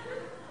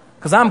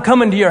 Because I'm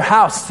coming to your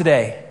house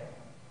today.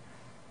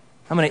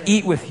 I'm going to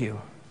eat with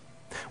you.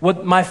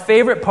 What my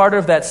favorite part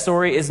of that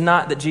story is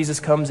not that Jesus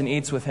comes and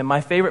eats with him.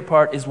 My favorite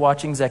part is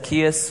watching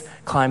Zacchaeus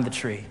climb the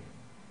tree.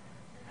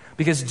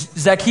 Because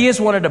Zacchaeus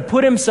wanted to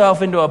put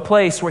himself into a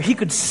place where he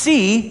could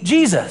see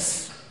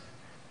Jesus.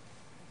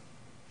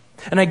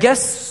 And I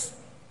guess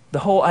the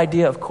whole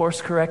idea of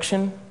course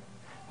correction,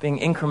 being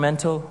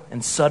incremental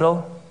and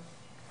subtle,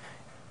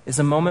 is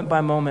a moment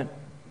by moment,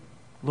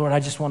 Lord, I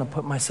just want to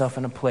put myself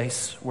in a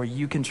place where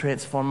you can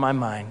transform my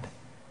mind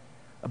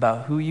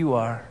about who you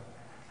are,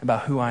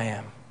 about who I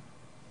am.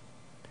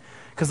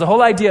 Because the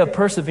whole idea of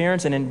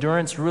perseverance and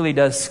endurance really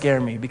does scare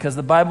me, because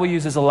the Bible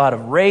uses a lot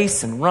of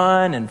race and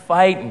run and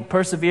fight and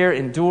persevere,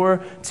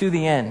 endure to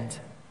the end.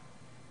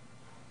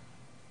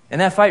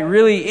 And that fight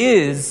really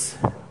is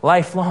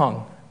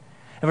lifelong.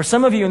 And for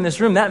some of you in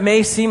this room, that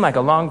may seem like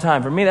a long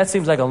time. For me, that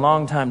seems like a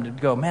long time to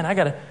go, man, I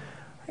gotta,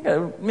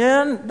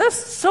 man, that's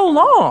so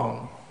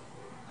long.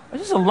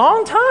 It's just a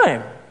long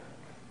time.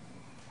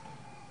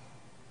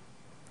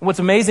 What's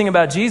amazing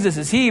about Jesus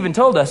is he even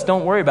told us,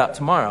 don't worry about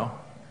tomorrow.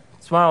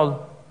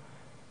 Tomorrow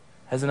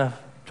has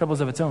enough troubles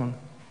of its own.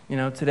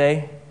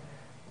 Today,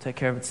 take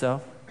care of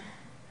itself.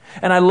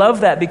 And I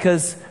love that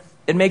because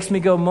it makes me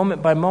go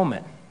moment by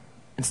moment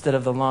instead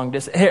of the long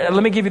distance. Here,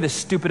 let me give you this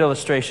stupid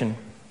illustration.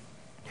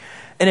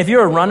 And if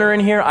you're a runner in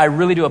here, I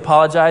really do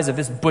apologize if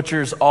this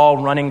butchers all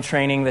running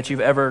training that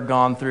you've ever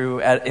gone through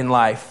in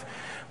life.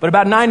 But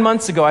about 9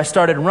 months ago, I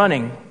started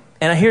running.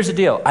 And here's the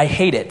deal. I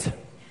hate it.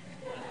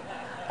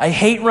 I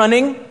hate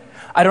running.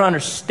 I don't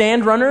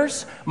understand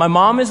runners. My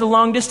mom is a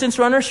long-distance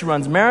runner. She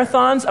runs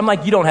marathons. I'm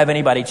like, you don't have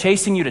anybody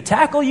chasing you to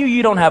tackle you.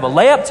 You don't have a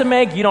layup to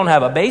make. You don't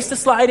have a base to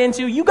slide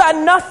into. You got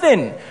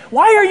nothing.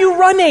 Why are you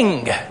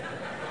running?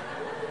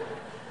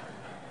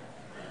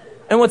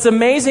 And what's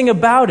amazing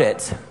about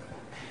it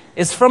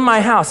is from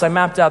my house, I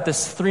mapped out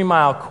this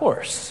 3-mile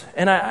course.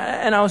 And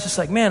I was just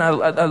like, man, I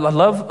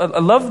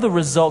love the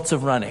results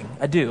of running.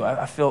 I do.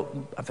 I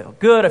feel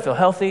good. I feel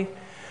healthy.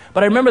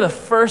 But I remember the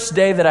first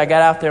day that I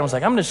got out there and was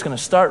like, I'm just going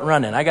to start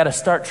running. I got to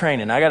start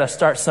training. I got to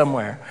start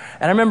somewhere.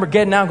 And I remember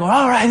getting out and going,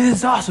 all right, this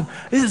is awesome.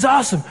 This is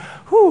awesome.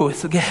 Whoo,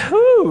 it's okay.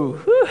 Whoo,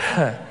 whoo.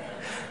 And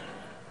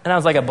I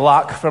was like a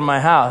block from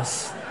my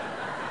house.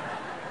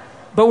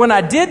 But when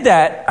I did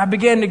that, I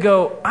began to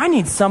go, I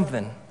need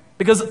something.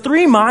 Because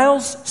 3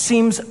 miles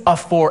seems a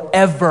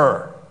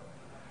forever.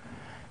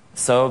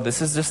 So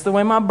this is just the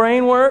way my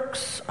brain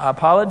works. I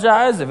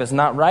apologize if it's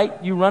not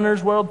right, you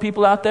Runner's World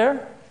people out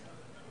there.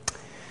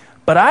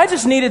 But I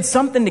just needed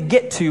something to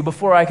get to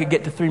before I could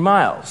get to 3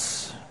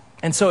 miles.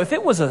 And so if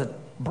it was a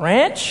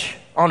branch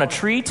on a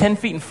tree 10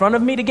 feet in front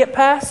of me to get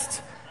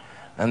past,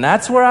 then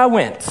that's where I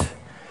went.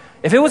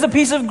 If it was a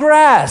piece of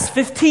grass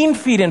 15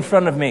 feet in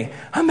front of me,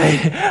 I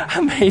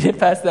made it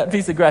past that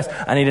piece of grass.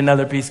 I need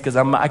another piece because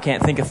I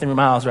can't think of 3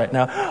 miles right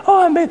now.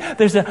 Oh, I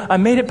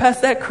made it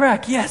past that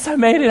crack. Yes, I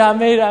made it. I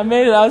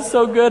was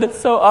so good. It's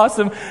so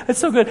awesome. It's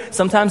so good.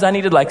 Sometimes I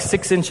needed like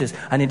 6 inches.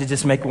 I need to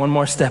just make one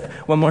more step.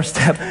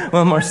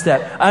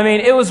 I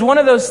mean, it was one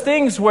of those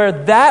things where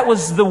that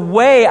was the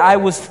way I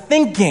was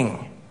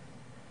thinking.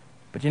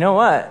 But you know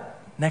what?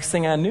 Next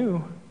thing I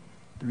knew,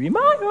 3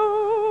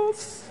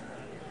 miles.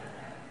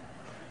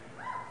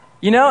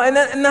 And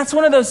that's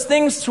one of those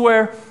things to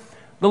where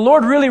the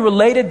Lord really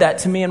related that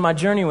to me in my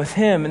journey with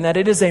Him, and that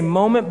it is a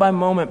moment by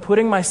moment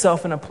putting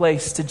myself in a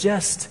place to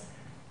just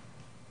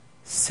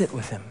sit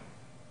with Him,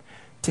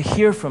 to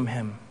hear from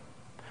Him,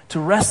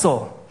 to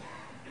wrestle,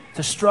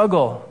 to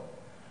struggle,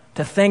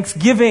 to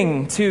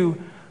thanksgiving,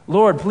 to,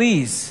 Lord,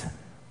 please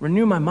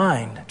renew my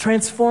mind,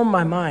 transform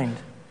my mind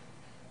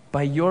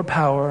by your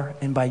power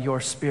and by your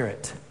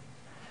Spirit.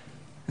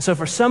 And so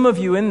for some of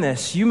you in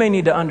this, you may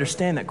need to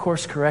understand that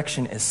course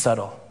correction is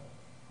subtle.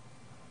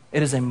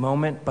 It is a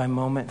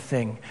moment-by-moment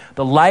thing.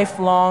 The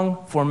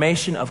lifelong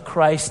formation of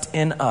Christ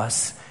in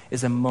us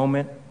is a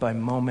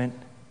moment-by-moment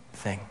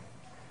thing.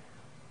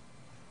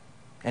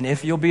 And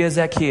if you'll be a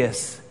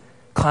Zacchaeus,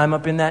 climb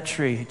up in that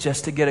tree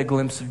just to get a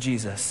glimpse of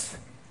Jesus,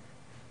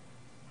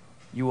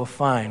 you will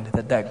find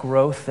that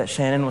growth that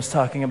Shannon was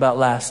talking about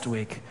last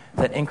week,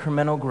 that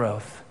incremental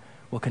growth,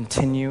 will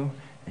continue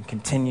and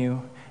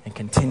continue and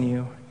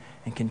continue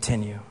and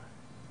continue.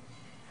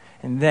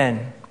 And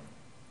then,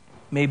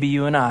 maybe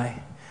you and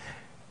I,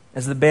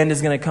 as the band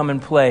is going to come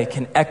and play,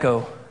 can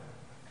echo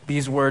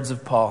these words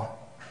of Paul.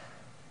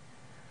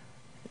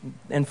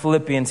 In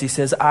Philippians, he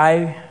says,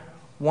 I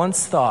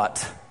once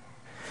thought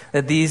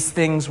that these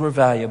things were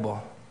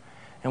valuable.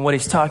 And what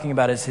he's talking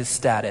about is his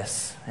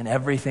status and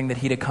everything that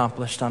he'd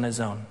accomplished on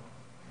his own.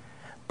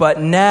 But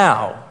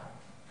now,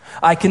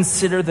 I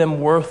consider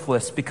them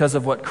worthless because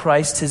of what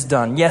Christ has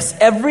done. Yes,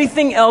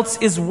 everything else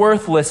is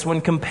worthless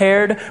when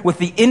compared with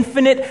the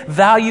infinite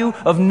value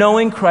of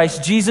knowing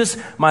Christ Jesus,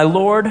 my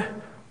Lord.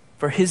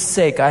 For His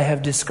sake, I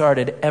have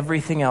discarded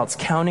everything else,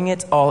 counting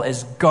it all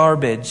as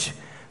garbage,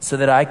 so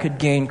that I could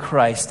gain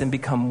Christ and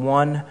become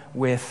one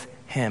with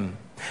him.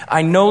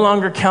 I no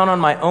longer count on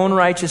my own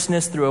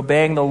righteousness through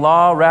obeying the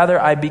law.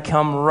 Rather, I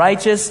become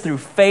righteous through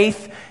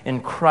faith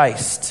in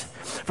Christ.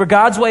 For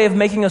God's way of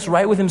making us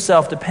right with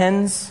himself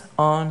depends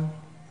on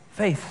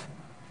faith.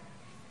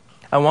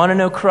 I want to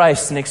know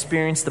Christ and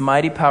experience the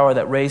mighty power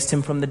that raised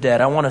him from the dead.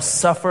 I want to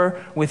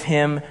suffer with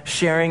him,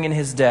 sharing in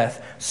his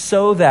death,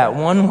 so that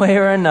one way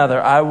or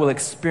another I will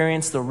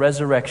experience the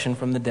resurrection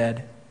from the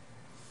dead.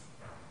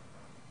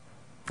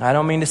 I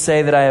don't mean to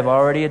say that I have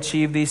already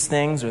achieved these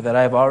things or that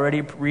I have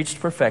already reached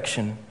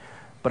perfection,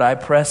 but I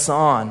press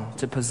on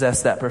to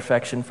possess that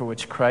perfection for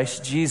which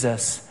Christ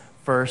Jesus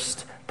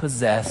first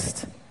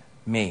possessed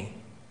me.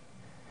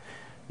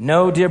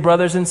 No, dear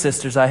brothers and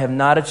sisters, I have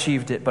not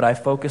achieved it, but I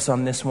focus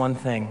on this one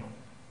thing.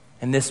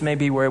 And this may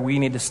be where we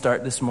need to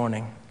start this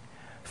morning.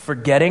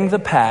 Forgetting the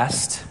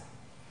past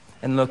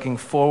and looking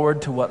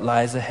forward to what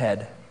lies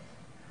ahead.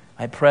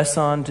 I press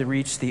on to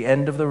reach the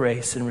end of the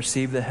race and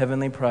receive the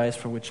heavenly prize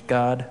for which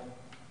God,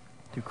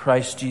 through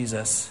Christ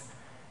Jesus,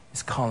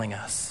 is calling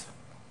us.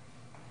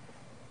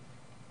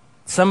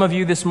 Some of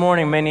you this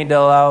morning may need to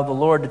allow the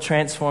Lord to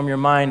transform your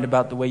mind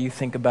about the way you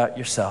think about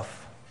yourself.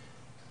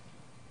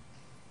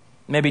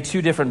 Maybe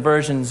two different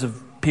versions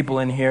of people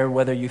in here,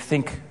 whether you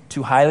think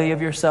too highly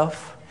of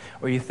yourself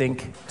or you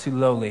think too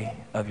lowly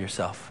of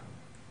yourself.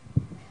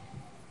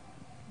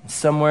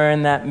 Somewhere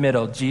in that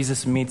middle,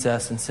 Jesus meets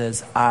us and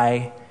says,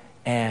 I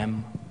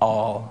am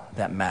all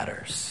that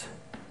matters.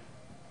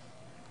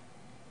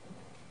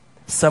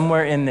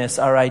 Somewhere in this,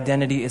 our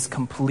identity is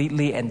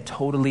completely and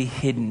totally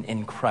hidden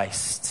in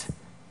Christ.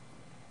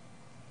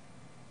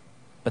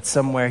 But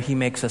somewhere he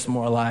makes us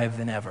more alive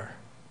than ever.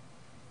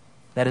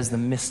 That is the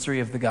mystery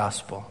of the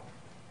gospel.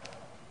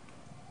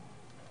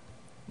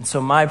 And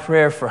so my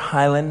prayer for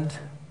Highland,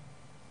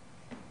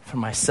 for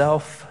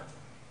myself,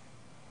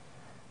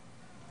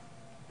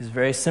 is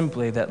very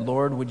simply that,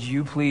 Lord, would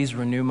you please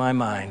renew my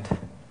mind,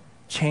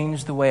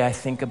 change the way I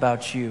think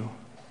about you,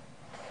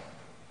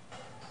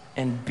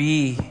 and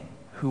be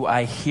who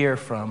I hear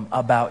from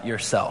about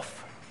yourself.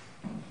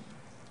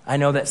 I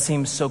know that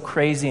seems so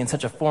crazy and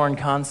such a foreign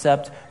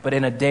concept, but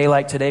in a day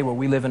like today where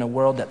we live in a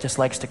world that just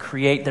likes to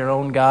create their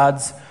own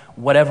gods,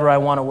 whatever I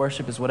want to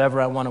worship is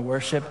whatever I want to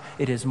worship,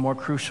 it is more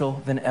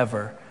crucial than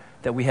ever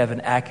that we have an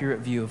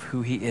accurate view of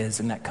who he is,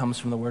 and that comes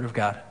from the Word of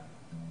God.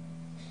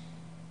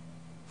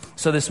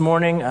 So this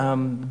morning,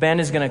 the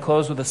band is going to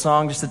close with a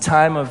song, just a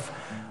time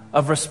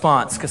of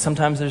response, because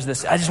sometimes there's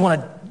this, I just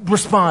want to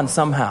respond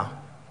somehow.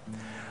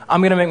 I'm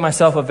going to make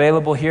myself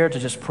available here to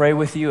just pray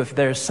with you if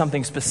there's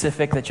something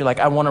specific that you're like,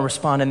 I want to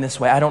respond in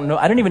this way. I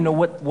don't even know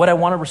what I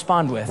want to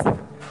respond with.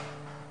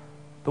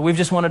 But we've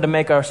just wanted to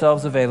make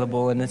ourselves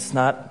available, and it's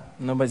not,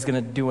 nobody's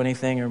going to do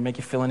anything or make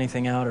you fill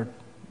anything out or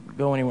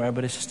go anywhere,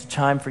 but it's just a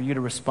time for you to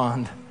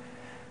respond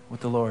with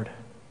the Lord.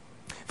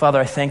 Father,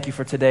 I thank you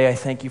for today. I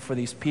thank you for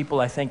these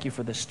people. I thank you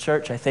for this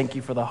church. I thank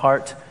you for the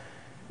heart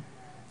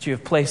that you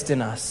have placed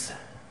in us.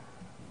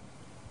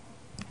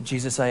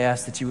 Jesus, I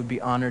ask that you would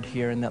be honored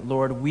here and that,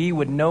 Lord, we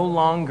would no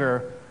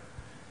longer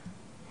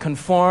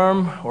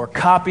conform or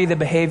copy the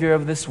behavior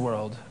of this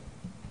world,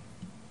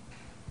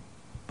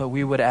 but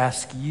we would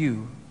ask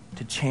you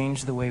to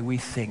change the way we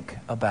think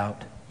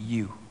about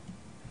you.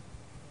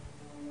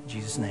 In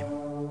Jesus' name.